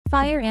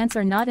Fire ants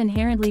are not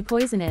inherently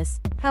poisonous,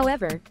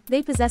 however,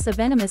 they possess a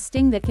venomous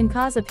sting that can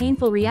cause a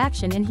painful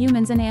reaction in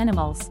humans and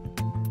animals.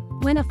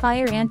 When a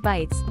fire ant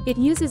bites, it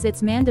uses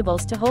its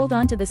mandibles to hold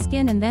onto the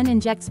skin and then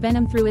injects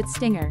venom through its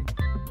stinger.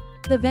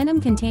 The venom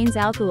contains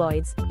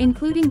alkaloids,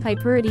 including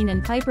piperidine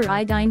and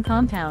piperideine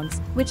compounds,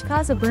 which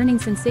cause a burning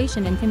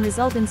sensation and can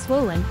result in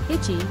swollen,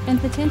 itchy,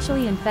 and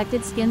potentially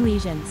infected skin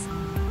lesions.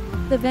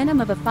 The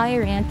venom of a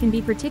fire ant can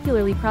be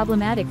particularly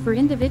problematic for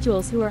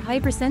individuals who are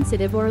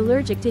hypersensitive or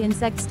allergic to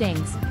insect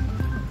stings.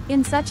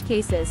 In such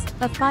cases,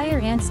 a fire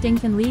ant sting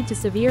can lead to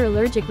severe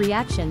allergic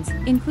reactions,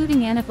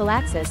 including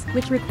anaphylaxis,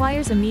 which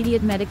requires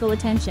immediate medical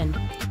attention.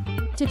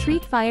 To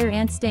treat fire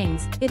ant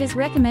stings, it is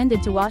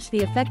recommended to wash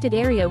the affected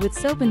area with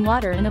soap and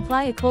water and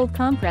apply a cold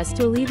compress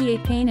to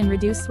alleviate pain and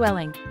reduce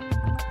swelling.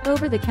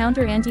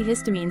 Over-the-counter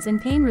antihistamines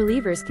and pain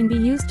relievers can be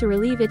used to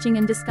relieve itching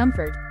and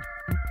discomfort.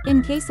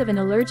 In case of an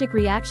allergic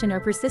reaction or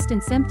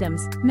persistent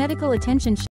symptoms, medical attention